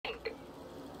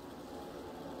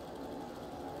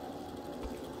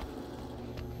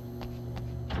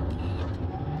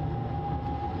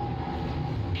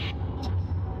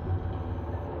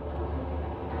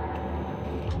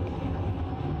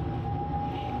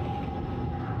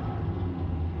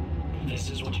This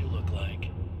is what you look like.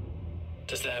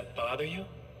 Does that bother you?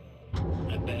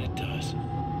 I bet it does.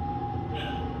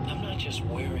 I'm not just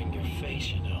wearing your face,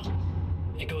 you know.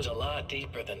 It goes a lot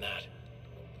deeper than that.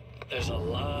 There's a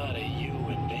lot of you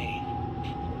and me.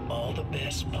 All the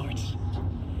best parts.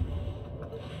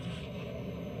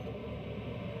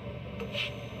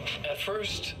 At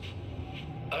first,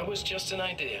 I was just an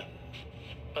idea.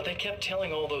 But they kept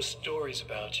telling all those stories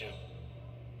about you.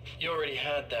 You already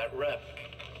had that rep.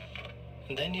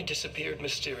 And then you disappeared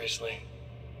mysteriously.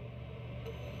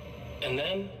 And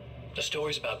then, the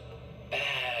stories about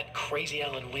bad, crazy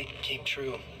alanwake came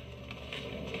true.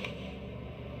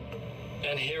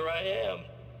 And here I am.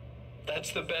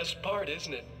 That's the best part,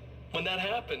 isn't it? When that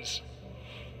happens,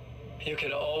 you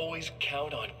can always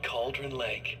count on Cauldron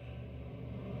Lake.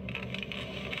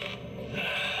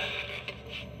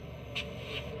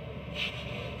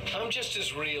 I'm just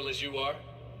as real as you are.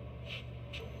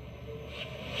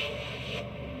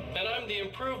 And I'm the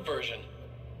improved version.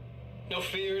 No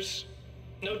fears,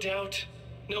 no doubt,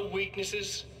 no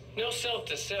weaknesses, no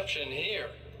self-deception here.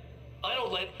 I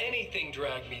don't let anything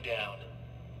drag me down.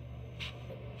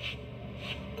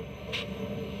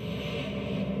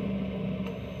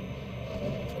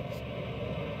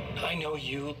 I know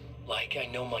you like I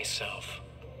know myself.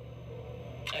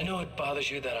 I know it bothers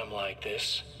you that I'm like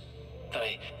this, that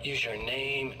I use your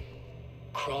name,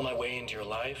 crawl my way into your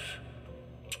life.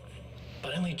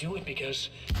 But I only do it because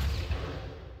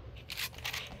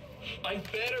I'm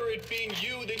better at being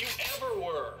you than you ever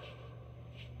were.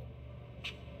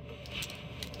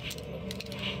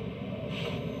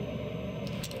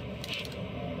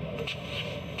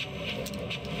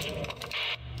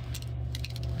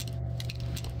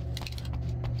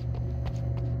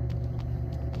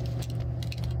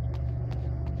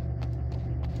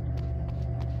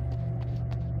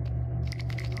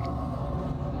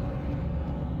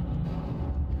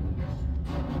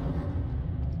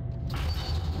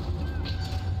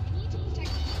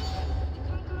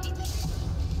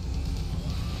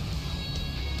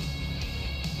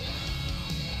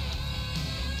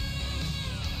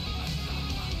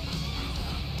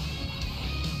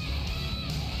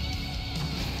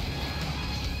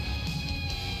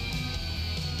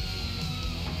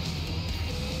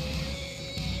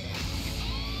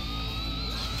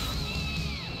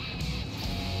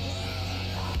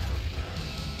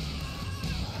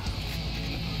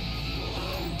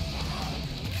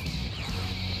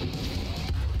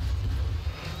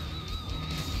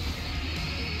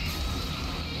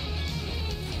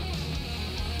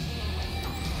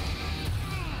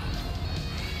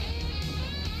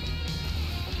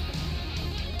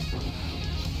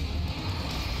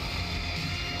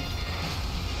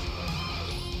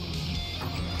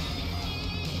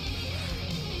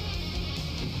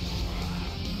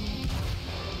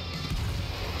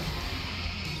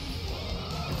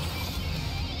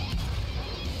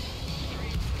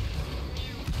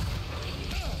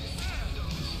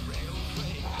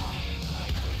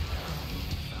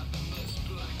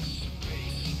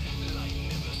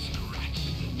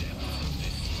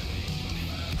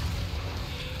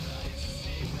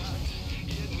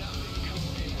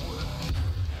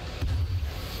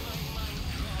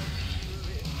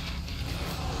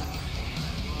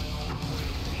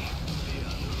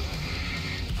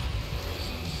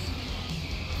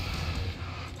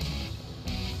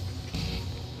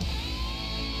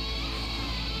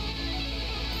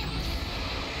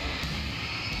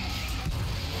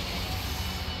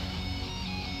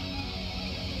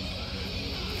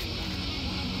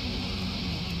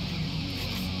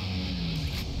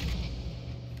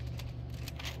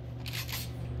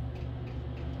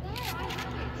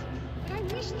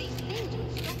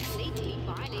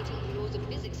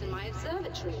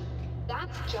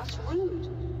 That's just rude.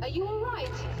 Are you all right?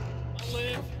 I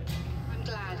live. I'm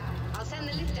glad. I'll send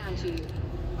the lift down to you.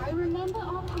 I remember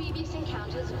our previous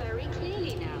encounters very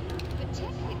clearly now. But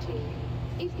technically,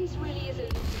 if this really is a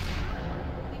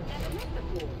we've never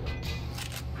met before.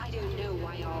 I don't know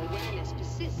why our awareness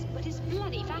persists, but it's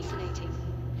bloody fascinating.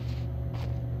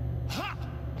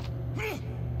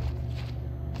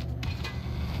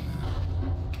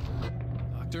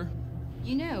 Doctor?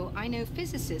 You know, I know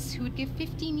physicists who would give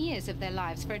 15 years of their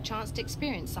lives for a chance to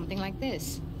experience something like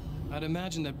this. I'd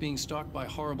imagine that being stalked by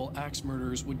horrible axe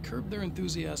murderers would curb their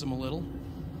enthusiasm a little.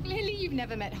 Clearly you've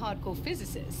never met hardcore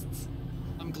physicists.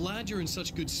 I'm glad you're in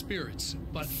such good spirits,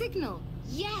 but... Signal!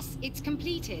 Yes, it's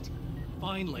completed.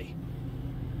 Finally.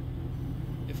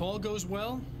 If all goes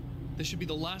well, this should be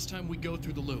the last time we go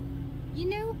through the loop. You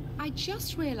know, I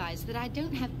just realized that I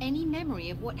don't have any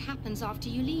memory of what happens after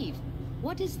you leave.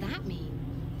 What does that mean?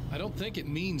 I don't think it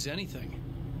means anything.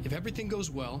 If everything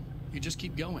goes well, you just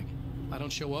keep going. I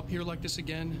don't show up here like this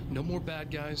again, no more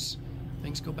bad guys.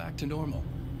 Things go back to normal.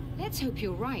 Let's hope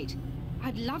you're right.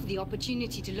 I'd love the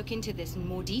opportunity to look into this in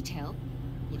more detail.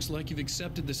 Looks like you've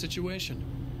accepted the situation.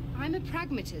 I'm a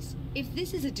pragmatist. If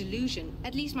this is a delusion,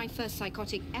 at least my first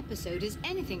psychotic episode is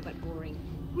anything but boring.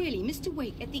 Really, Mr.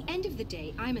 Wake, at the end of the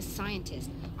day, I'm a scientist.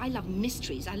 I love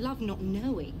mysteries. I love not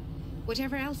knowing.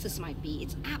 Whatever else this might be,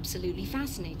 it's absolutely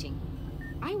fascinating.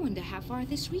 I wonder how far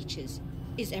this reaches.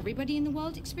 Is everybody in the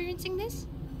world experiencing this?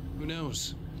 Who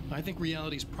knows? I think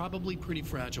reality's probably pretty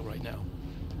fragile right now.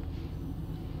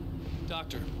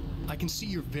 Doctor, I can see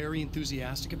you're very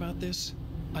enthusiastic about this.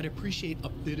 I'd appreciate a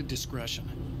bit of discretion.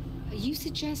 Are you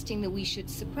suggesting that we should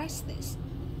suppress this?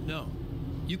 No.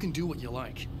 You can do what you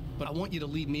like, but I want you to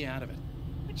leave me out of it.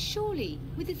 But surely,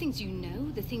 with the things you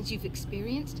know, the things you've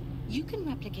experienced, you can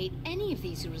replicate any of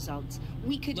these results.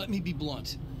 We could— Let me be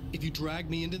blunt. If you drag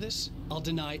me into this, I'll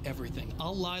deny everything.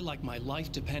 I'll lie like my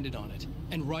life depended on it.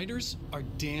 And writers are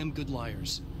damn good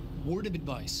liars. Word of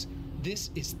advice.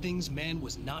 This is things man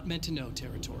was not meant to know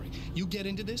territory. You get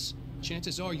into this,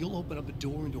 chances are you'll open up a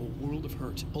door into a world of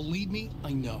hurt. Believe me,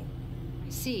 I know. I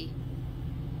see.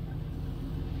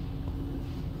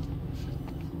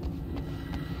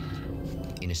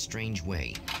 In a strange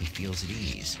way, he feels at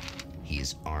ease. He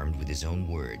is armed with his own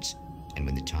words, and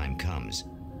when the time comes,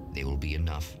 they will be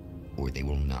enough, or they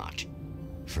will not.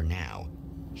 For now,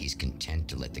 he's content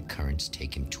to let the currents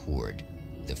take him toward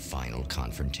the final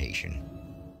confrontation.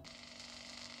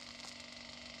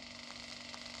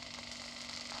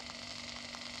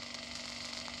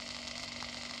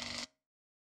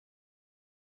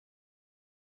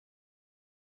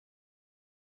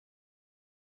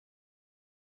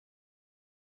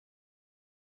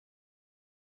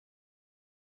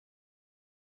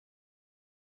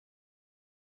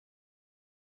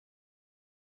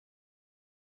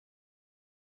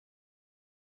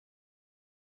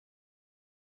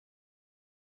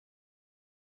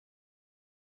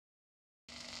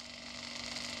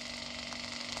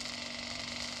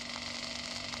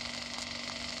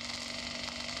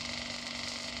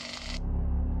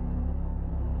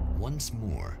 Once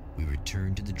more, we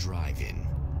return to the drive-in.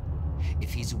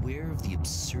 If he's aware of the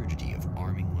absurdity of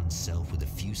arming oneself with a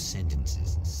few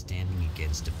sentences and standing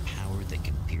against a power that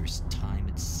can pierce time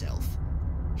itself,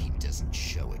 he doesn't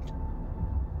show it.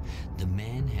 The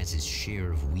man has his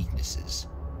share of weaknesses,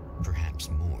 perhaps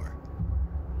more,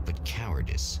 but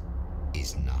cowardice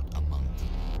is not among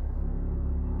them.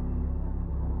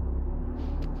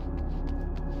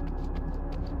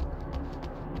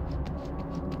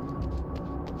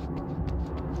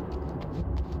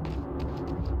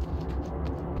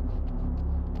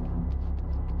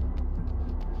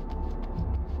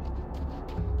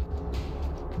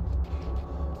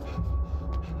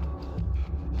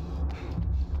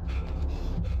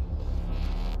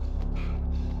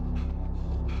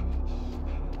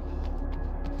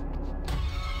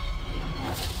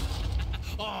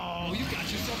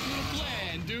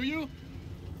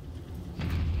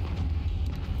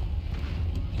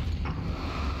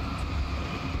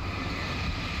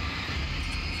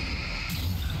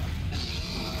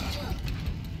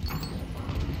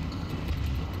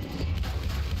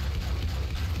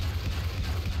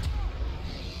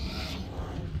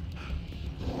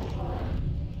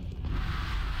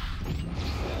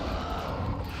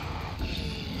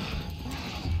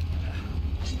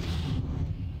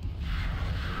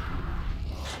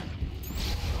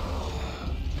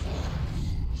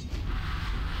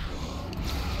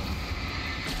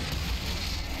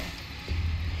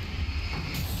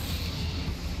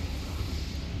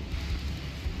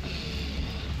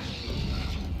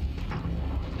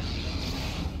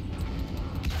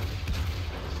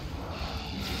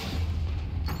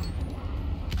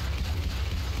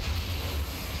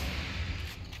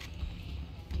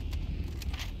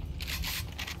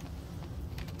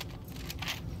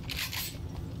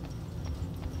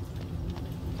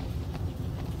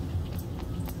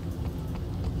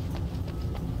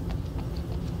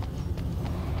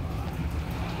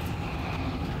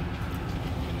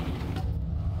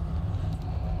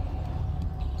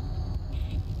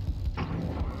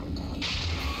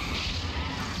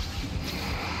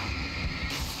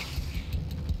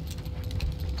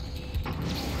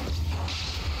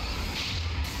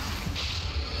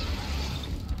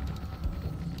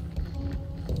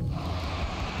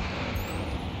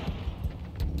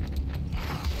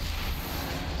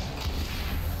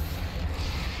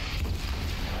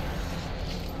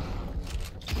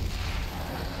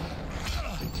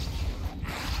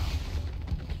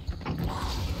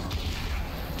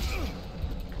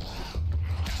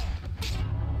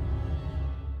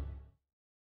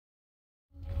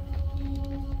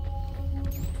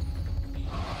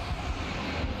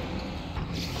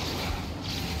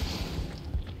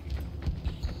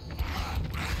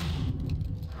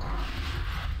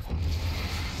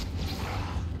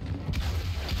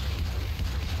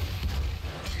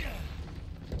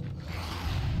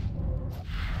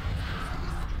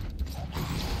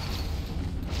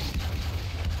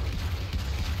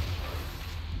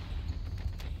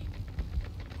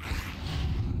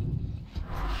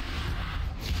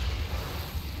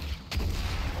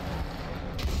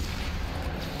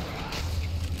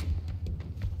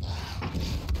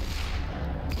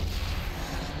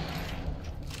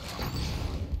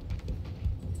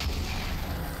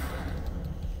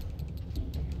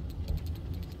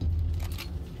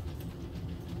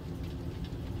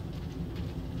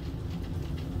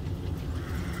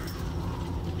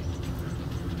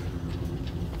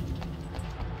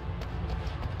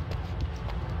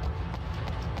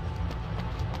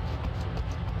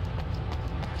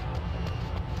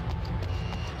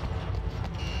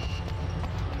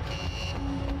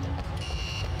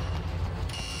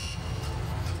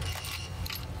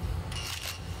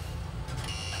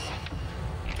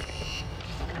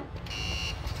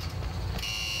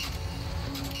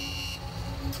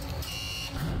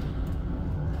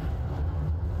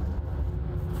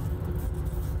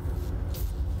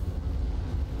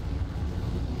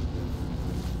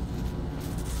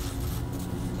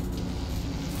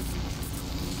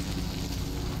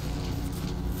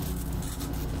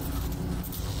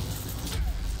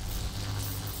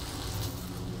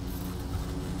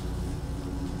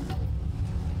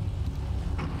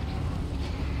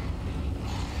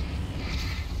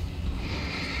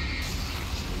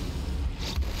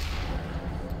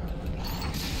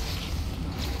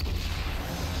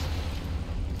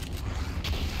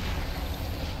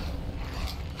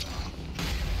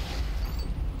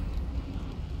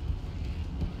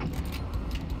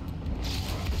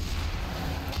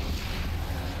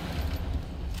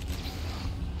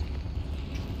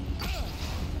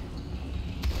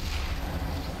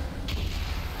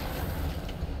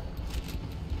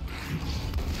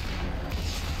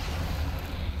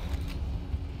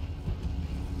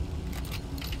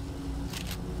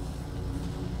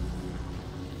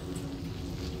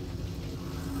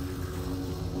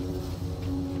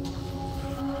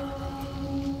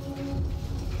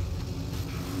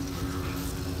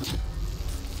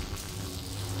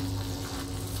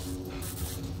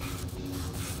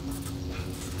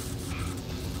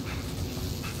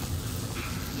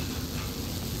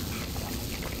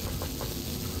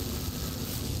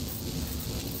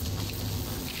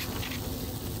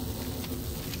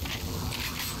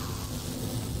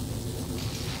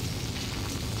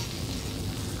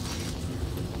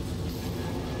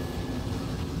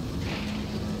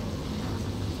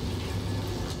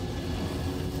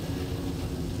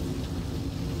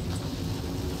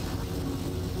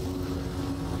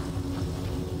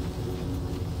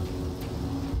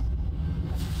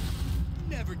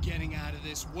 Never getting out of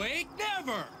this, Wake.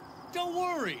 Never! Don't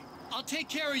worry. I'll take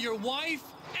care of your wife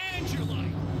and your life.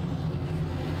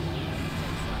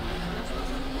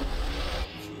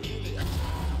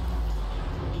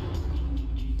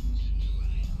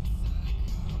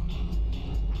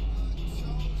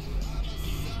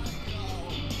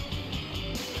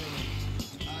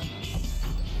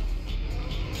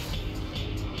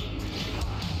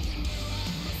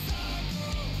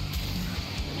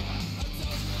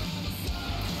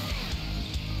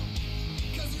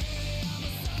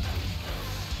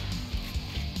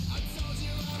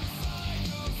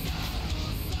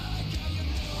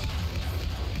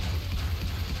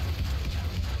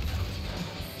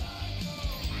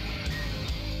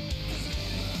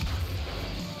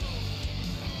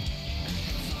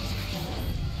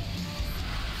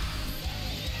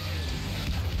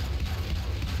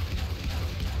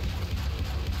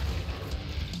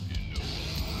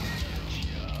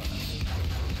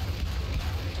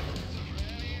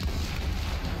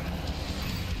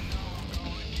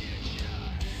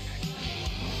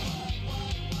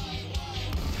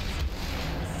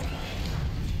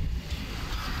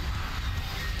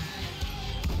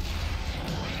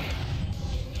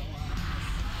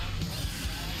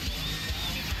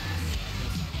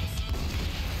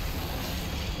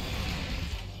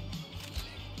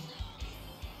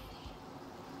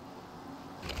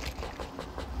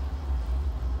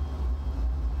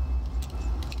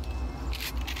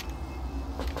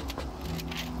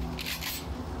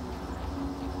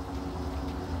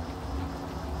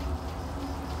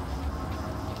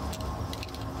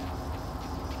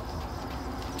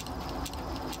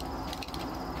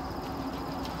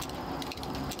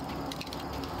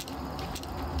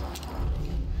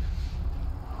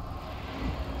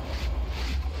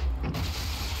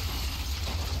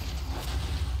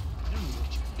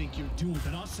 You're doing,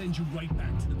 but I'll send you right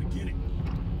back to the beginning.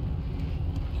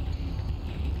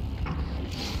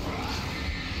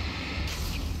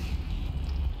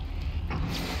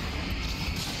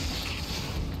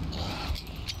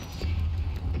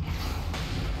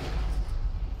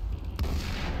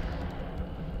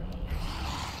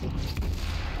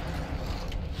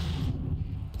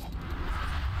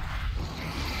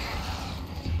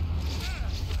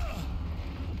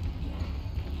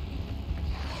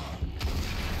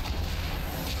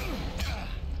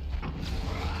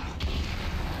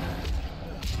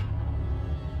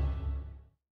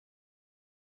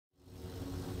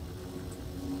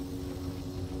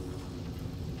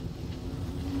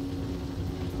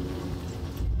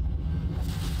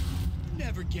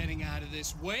 Never getting out of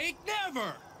this, Wake.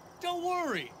 Never! Don't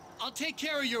worry. I'll take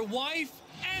care of your wife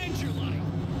and your life.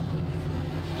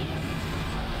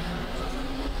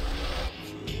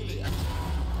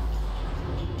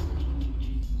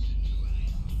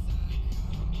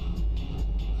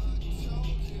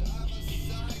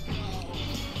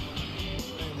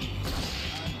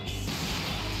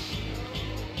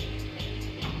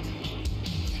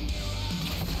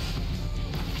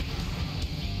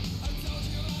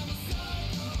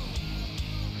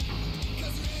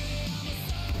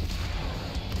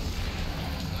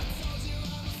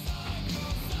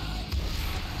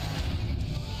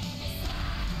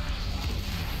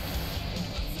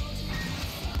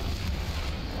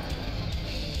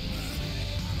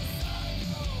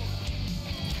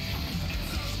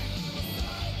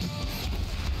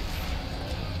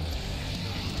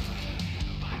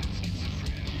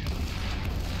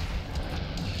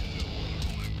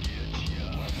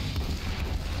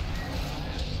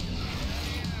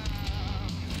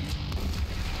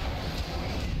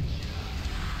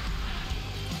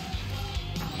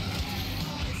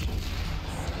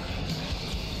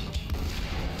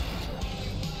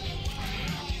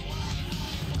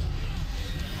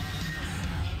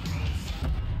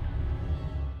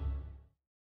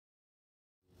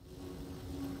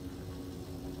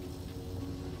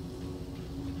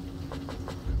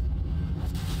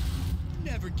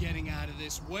 Never getting out of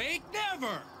this, Wake.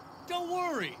 Never! Don't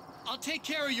worry. I'll take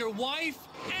care of your wife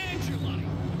and your life.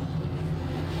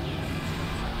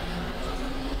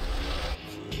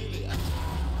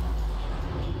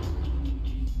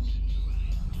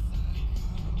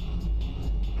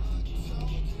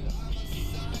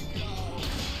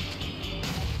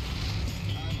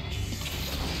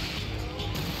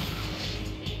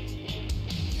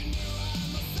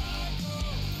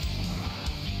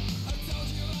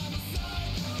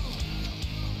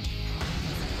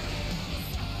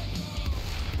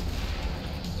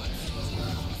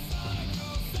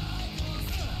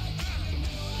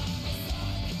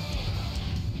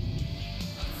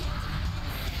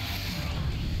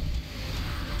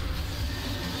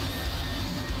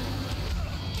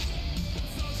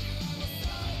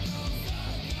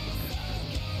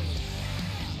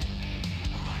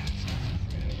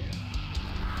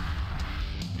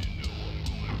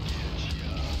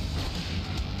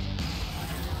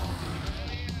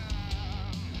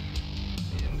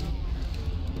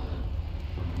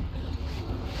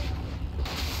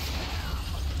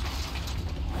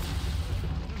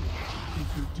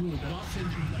 doing, but I'll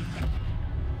send you right back.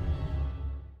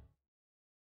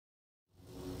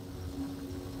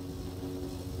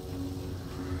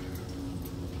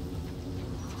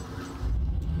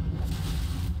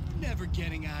 Never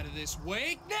getting out of this,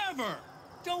 Wake. Never!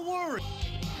 Don't worry.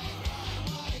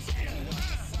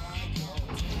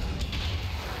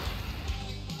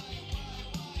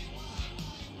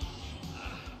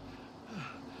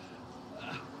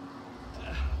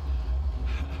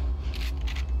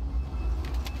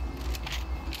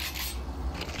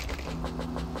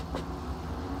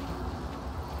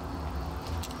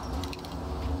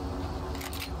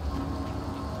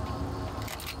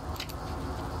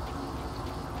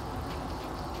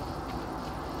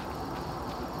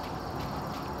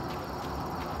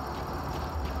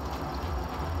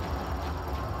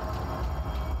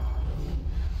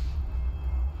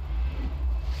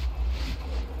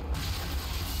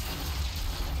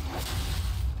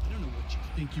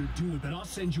 Think you're doing, but I'll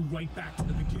send you right back to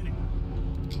the beginning.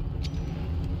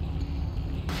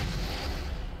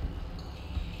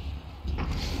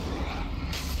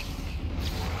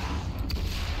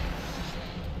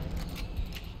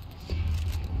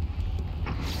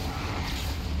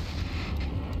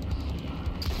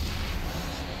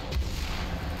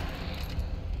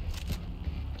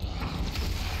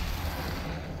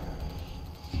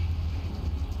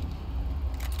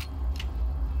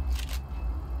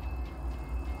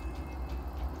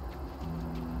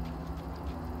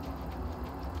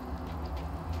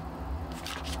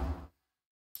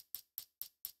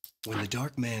 When the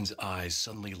dark man's eyes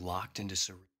suddenly locked into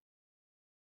surreal.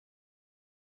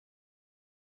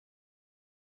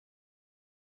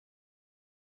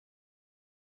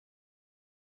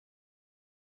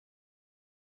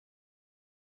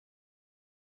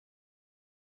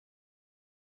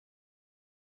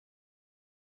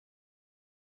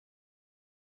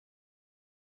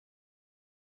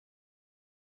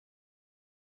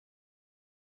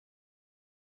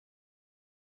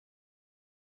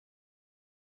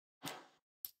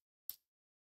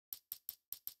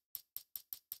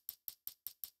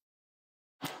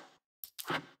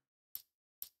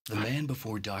 The man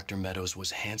before Dr. Meadows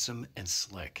was handsome and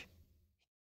slick.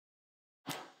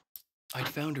 I'd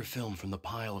found her film from the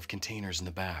pile of containers in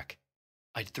the back.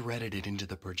 I'd threaded it into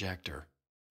the projector.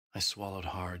 I swallowed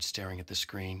hard, staring at the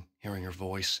screen, hearing her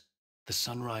voice, the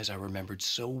sunrise I remembered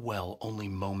so well only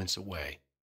moments away.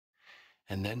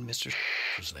 And then Mr.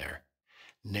 was there,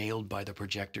 nailed by the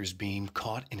projector's beam,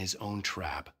 caught in his own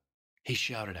trap. He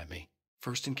shouted at me,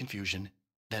 first in confusion,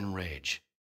 then rage.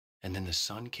 And then the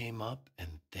sun came up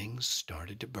and things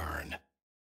started to burn.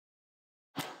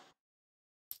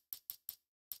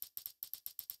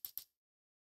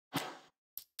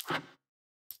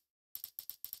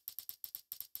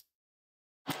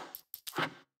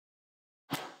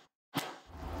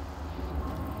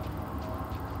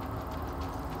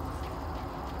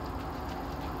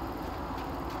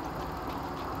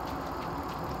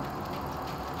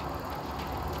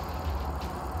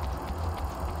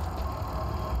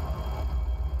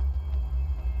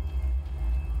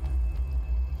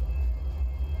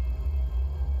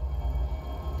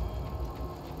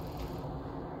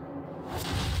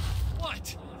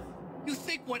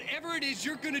 Whatever it is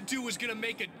you're gonna do is gonna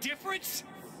make a difference?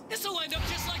 This'll end up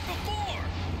just like before!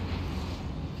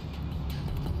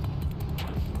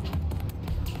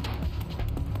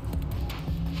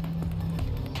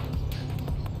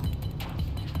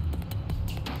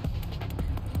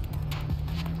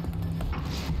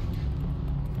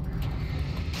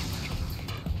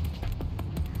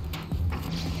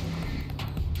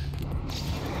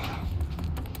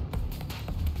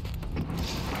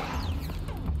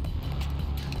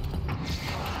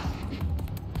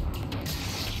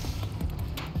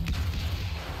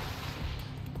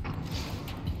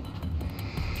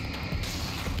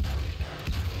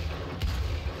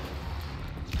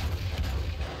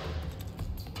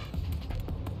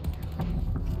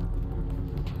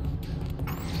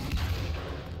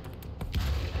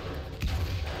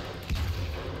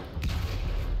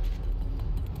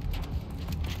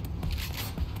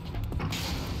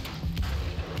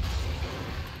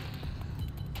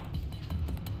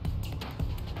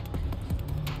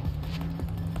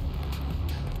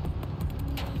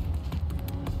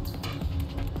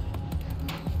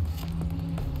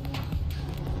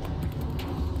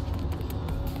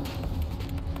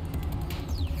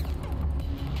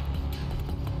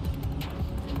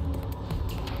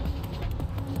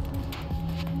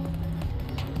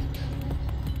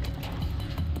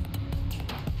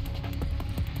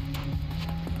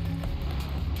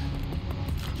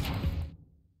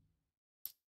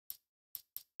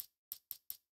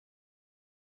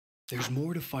 There's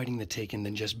more to fighting the Taken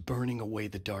than just burning away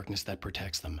the darkness that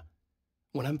protects them.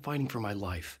 When I'm fighting for my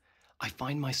life, I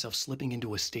find myself slipping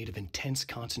into a state of intense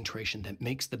concentration that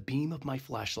makes the beam of my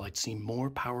flashlight seem more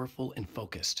powerful and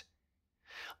focused.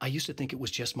 I used to think it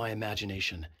was just my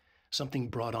imagination, something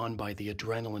brought on by the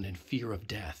adrenaline and fear of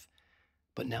death,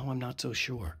 but now I'm not so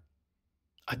sure.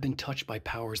 I've been touched by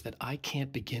powers that I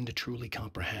can't begin to truly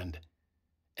comprehend,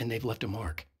 and they've left a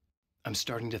mark. I'm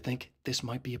starting to think this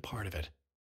might be a part of it.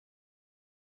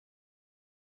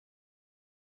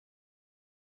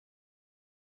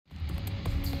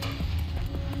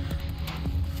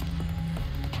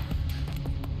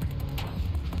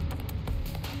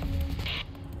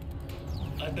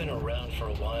 I've been around for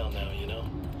a while now, you know?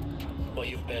 While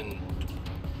you've been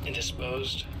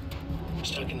indisposed,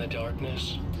 stuck in the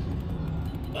darkness,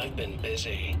 I've been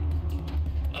busy.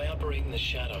 I operate in the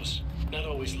shadows, not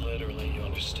always literally, you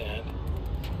understand?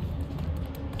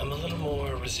 I'm a little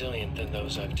more resilient than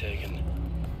those I've taken,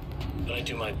 but I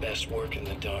do my best work in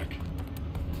the dark.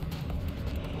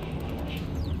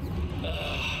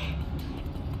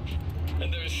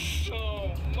 And there's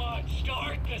so much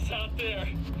darkness out there.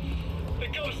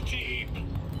 It goes deep.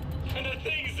 And the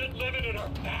things that live in it are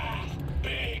bad,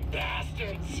 big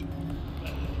bastards.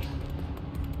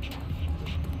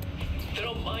 They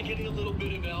don't mind getting a little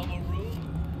bit of elbow room.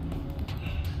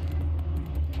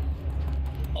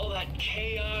 All that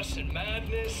chaos and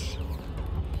madness,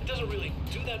 it doesn't really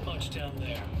do that much down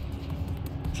there.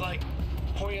 It's like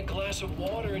pouring a glass of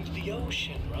water into the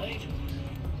ocean, right?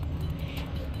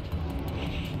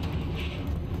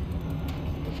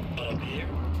 But up here,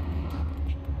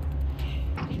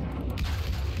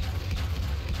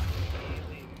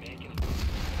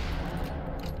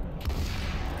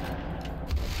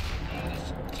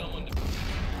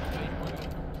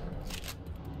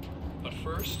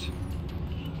 first,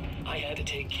 I had to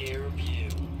take care of you.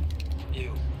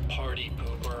 You party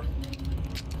pooper.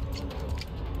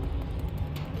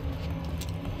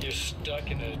 You're stuck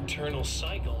in an eternal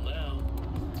cycle now.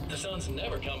 The sun's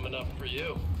never coming up for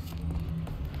you.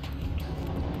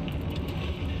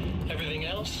 Everything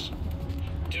else,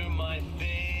 do my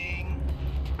thing,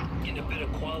 get a bit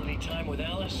of quality time with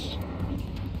Alice.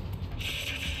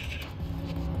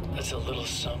 That's a little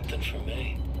something for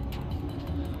me.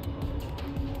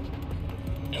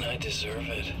 And I deserve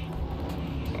it.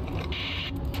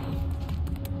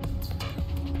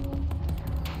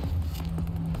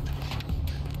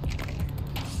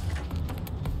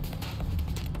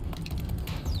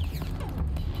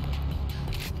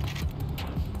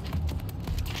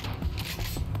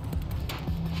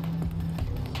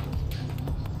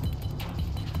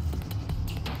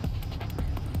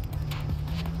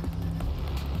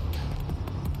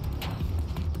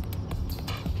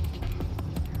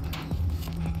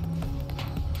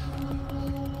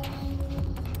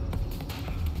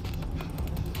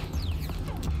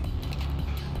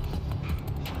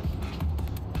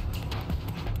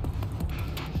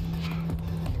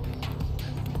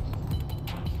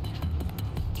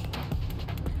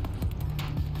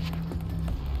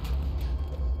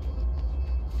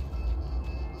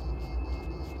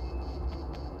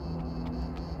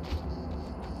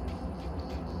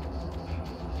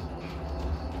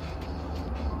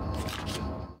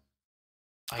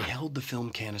 I held the film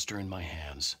canister in my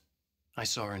hands. I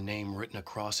saw her name written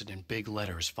across it in big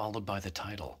letters, followed by the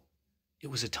title. It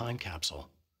was a time capsule,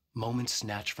 moments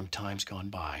snatched from times gone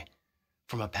by,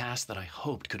 from a past that I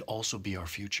hoped could also be our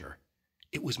future.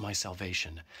 It was my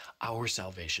salvation, our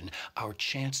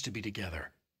chance to be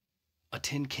together. A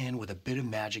tin can with a bit of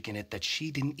magic in it that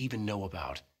she didn't even know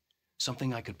about,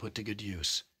 something I could put to good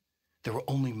use. There were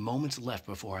only moments left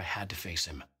before I had to face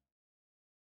him.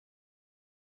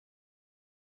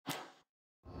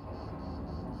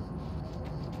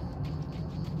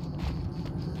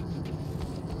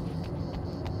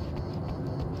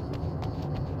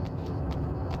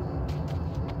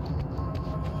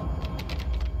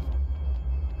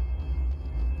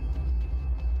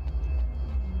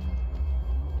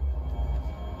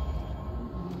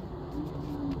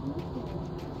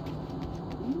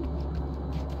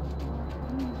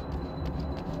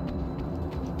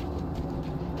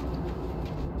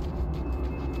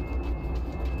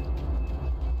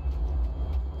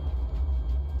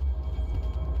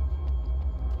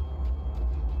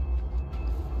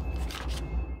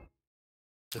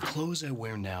 The clothes I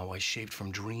wear now I shaped from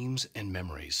dreams and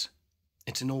memories.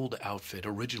 It's an old outfit,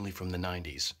 originally from the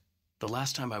 90s. The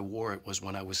last time I wore it was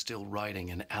when I was still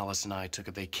writing and Alice and I took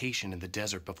a vacation in the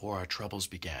desert before our troubles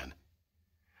began.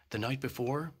 The night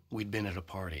before, we'd been at a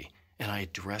party, and I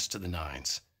had dressed to the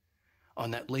nines.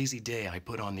 On that lazy day, I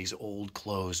put on these old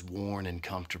clothes, worn and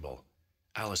comfortable.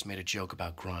 Alice made a joke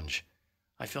about grunge.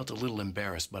 I felt a little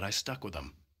embarrassed, but I stuck with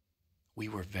them. We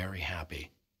were very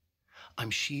happy.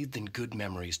 I'm sheathed in good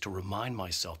memories to remind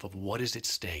myself of what is at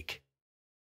stake.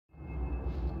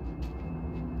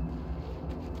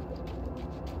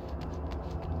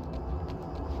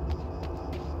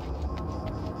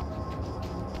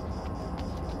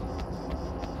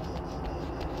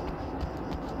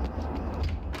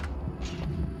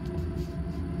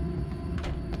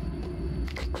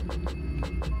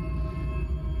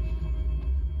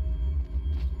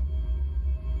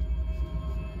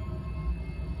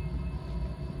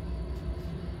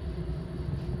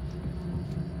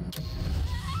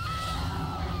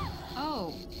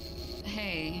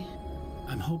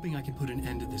 I'm hoping I can put an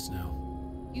end to this now.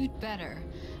 You'd better.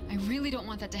 I really don't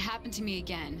want that to happen to me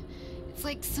again. It's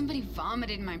like somebody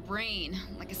vomited in my brain,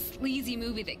 like a sleazy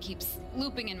movie that keeps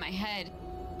looping in my head.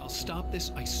 I'll stop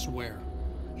this, I swear.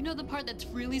 You know the part that's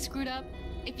really screwed up?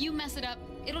 If you mess it up,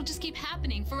 it'll just keep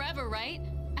happening forever, right?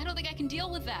 I don't think I can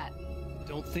deal with that.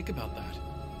 Don't think about that.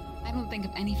 I don't think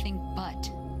of anything but.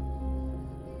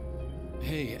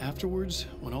 Hey, afterwards,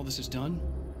 when all this is done,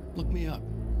 look me up.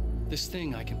 This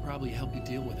thing, I can probably help you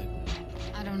deal with it.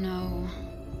 I don't know.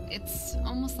 It's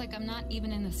almost like I'm not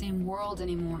even in the same world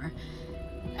anymore.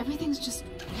 Everything's just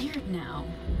weird now.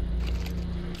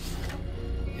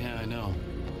 Yeah, I know.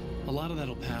 A lot of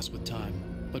that'll pass with time.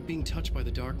 But being touched by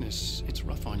the darkness, it's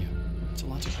rough on you. It's a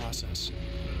lot to process.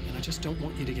 And I just don't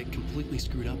want you to get completely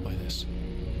screwed up by this.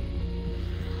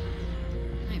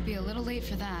 Might be a little late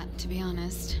for that, to be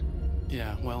honest.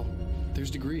 Yeah, well, there's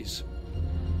degrees.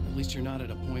 At least you're not at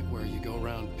a point where you go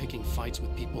around picking fights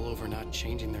with people over not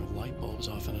changing their light bulbs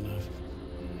often enough.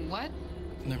 What?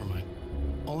 Never mind.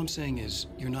 All I'm saying is,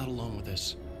 you're not alone with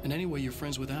this. And anyway, you're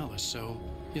friends with Alice, so,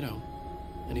 you know,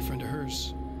 any friend of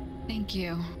hers. Thank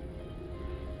you.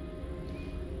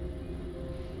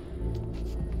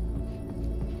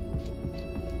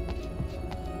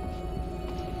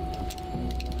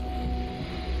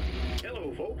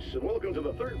 Hello, folks, and welcome to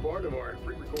the third part of our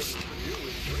pre-recorded interview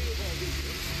with Train of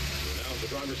Valdivia. Now the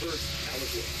driver first,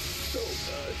 Alice Wood. So,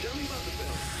 tell me about the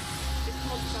film. It's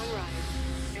called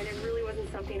Sunrise, and it really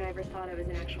wasn't something I ever thought of as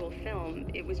an actual film.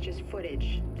 It was just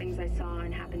footage, things I saw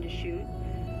and happened to shoot.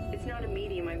 It's not a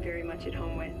medium I'm very much at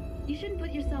home with. You shouldn't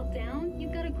put yourself down.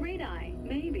 You've got a great eye.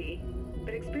 Maybe,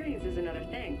 but experience is another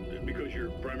thing. Because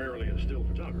you're primarily a still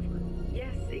photographer.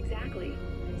 Yes, exactly.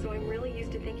 So I'm really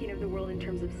used to thinking of the world in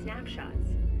terms of snapshots.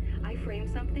 I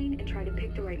frame something and try to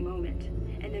pick the right moment,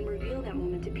 and then reveal that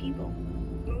moment to people.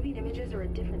 Moving images are a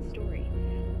different story.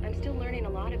 I'm still learning a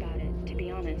lot about it, to be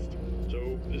honest.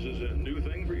 So, this is a new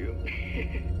thing for you?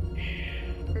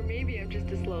 Or maybe I'm just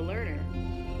a slow learner.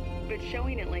 But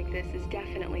showing it like this is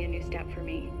definitely a new step for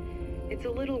me. It's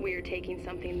a little weird taking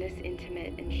something this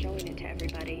intimate and showing it to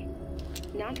everybody.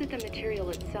 Not that the material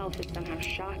itself is somehow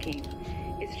shocking.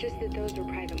 It's just that those were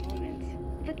private moments.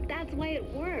 But that's why it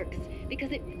works,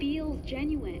 because it feels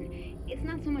genuine. It's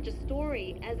not so much a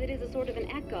story as it is a sort of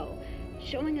an echo,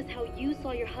 showing us how you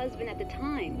saw your husband at the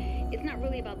time. It's not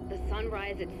really about the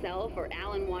sunrise itself or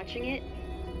Alan watching it.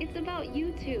 It's about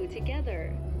you two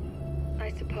together.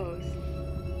 I suppose.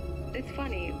 It's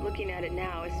funny, looking at it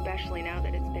now, especially now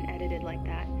that it's been edited like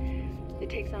that.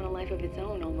 It takes on a life of its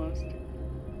own, almost.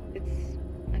 It's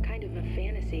a kind of a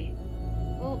fantasy.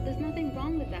 Well, there's nothing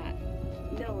wrong with that.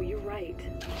 No, you're right.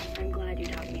 I'm glad you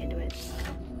talked me into it.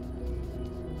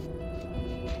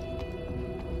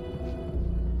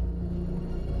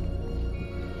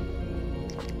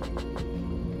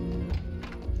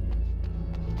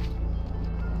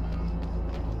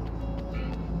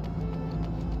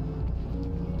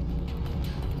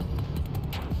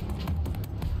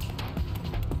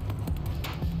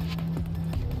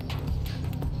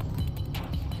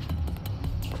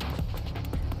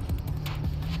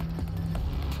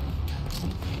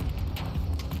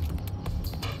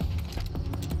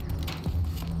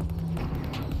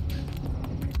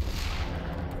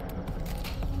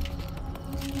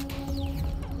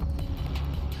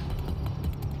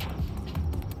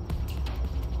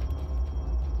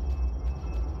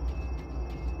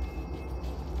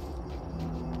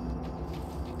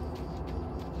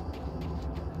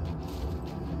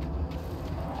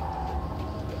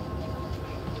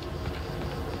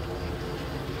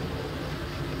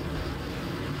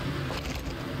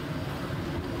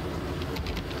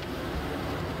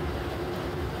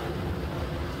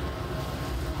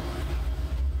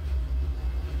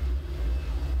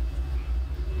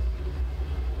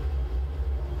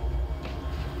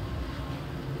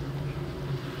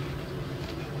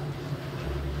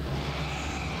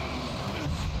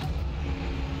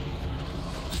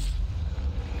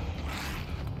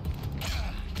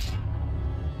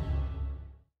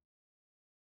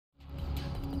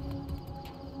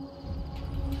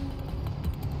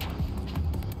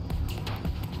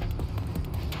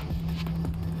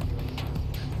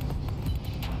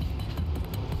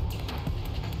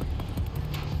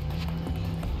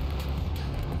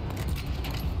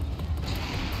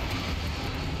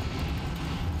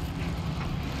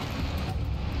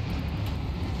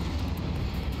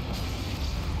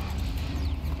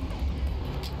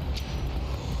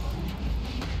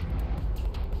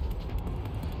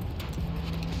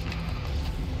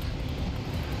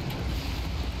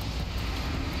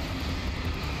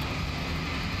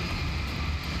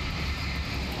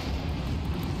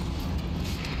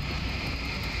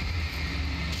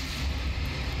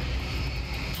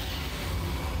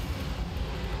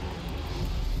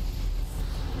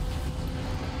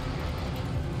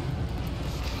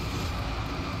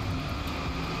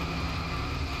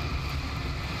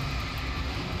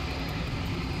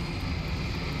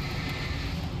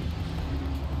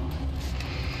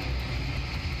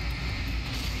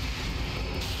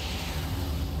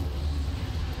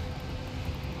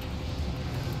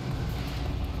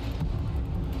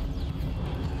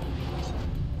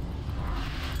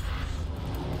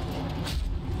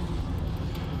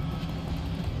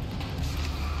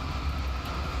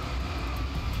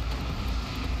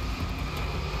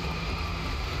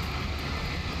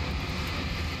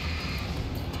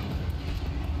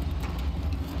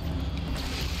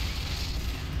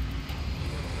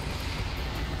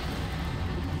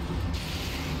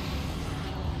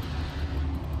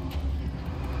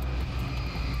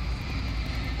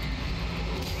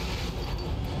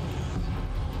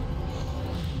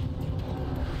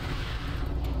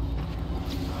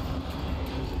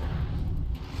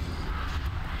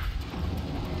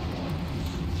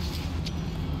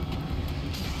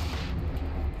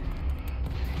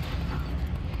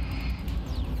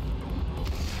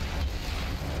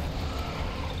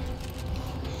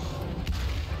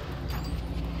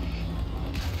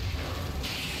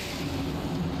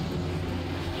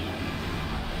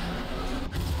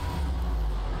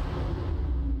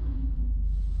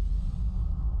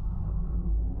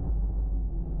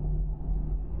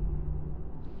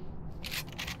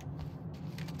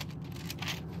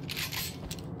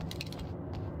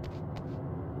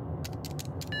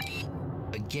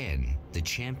 Again, the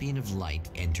champion of light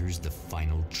enters the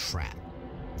final trap.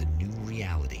 The new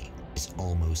reality is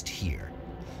almost here.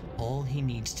 All he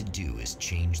needs to do is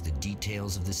change the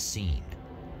details of the scene,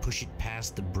 push it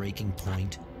past the breaking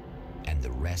point, and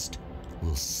the rest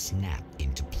will snap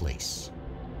into place.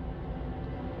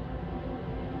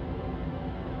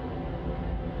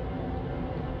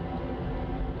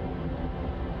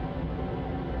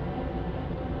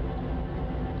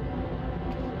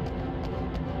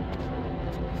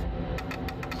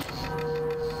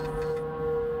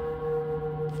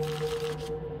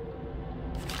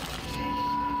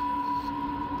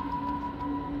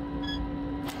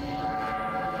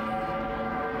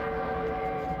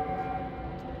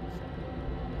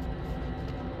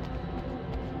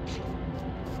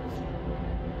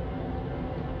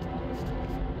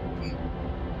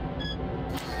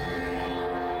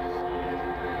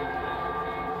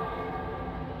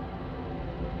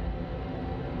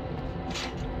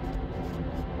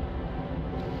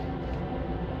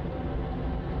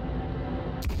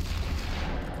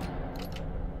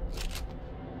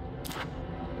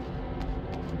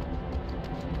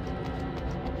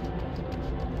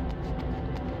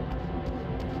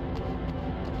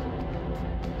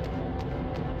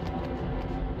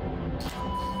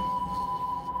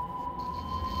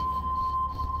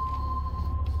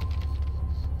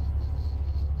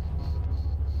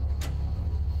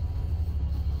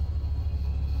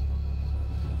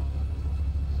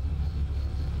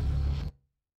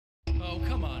 Oh,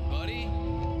 come on, buddy.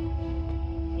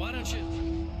 Why don't you...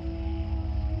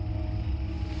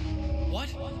 What?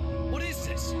 What is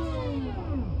this? No!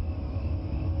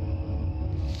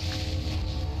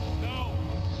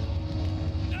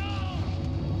 No!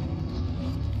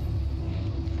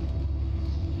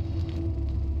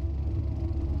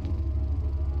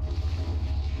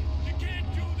 You can't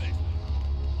do this!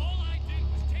 All I did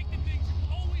was take the things you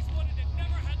always wanted and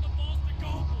never had the balls to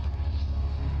go for.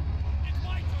 It's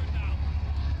my turn now.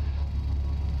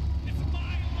 It's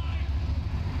my life.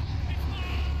 It's my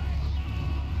life.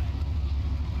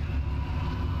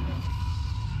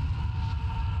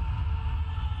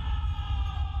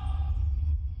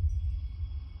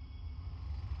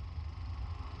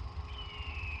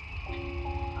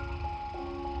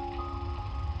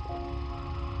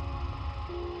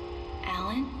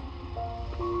 Alan?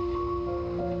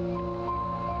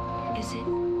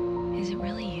 Is it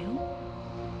really you?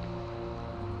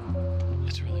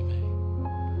 It's really me.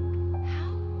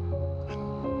 How? I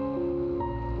love you.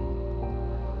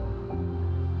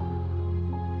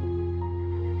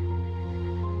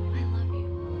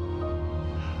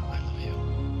 I love you.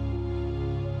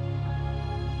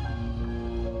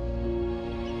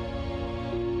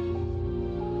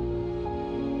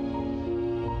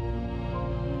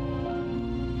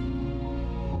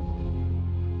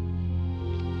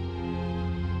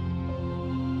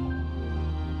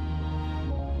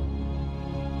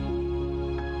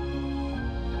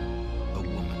 A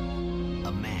woman,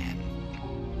 a man,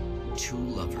 two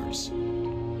lovers,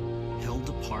 held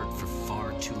apart for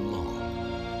far too long,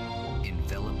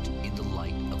 enveloped in the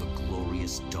light of a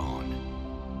glorious dawn.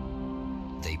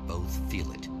 They both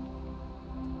feel it.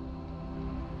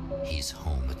 He's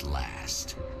home at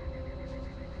last.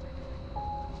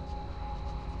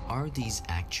 Are these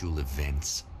actual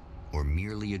events, or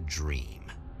merely a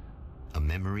dream? A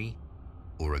memory,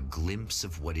 or a glimpse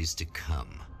of what is to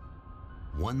come?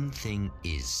 One thing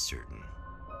is certain.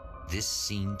 This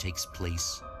scene takes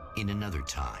place in another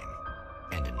time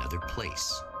and another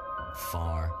place,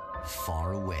 far,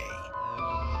 far away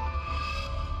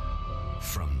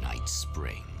from Night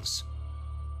Springs.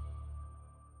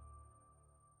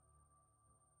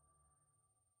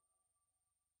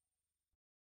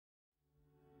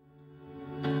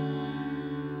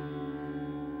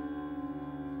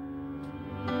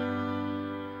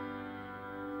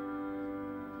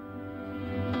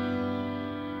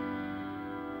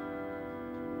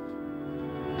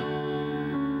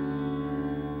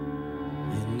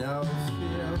 You know it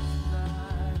feels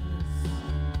nice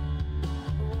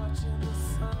watching the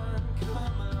sun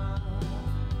come up.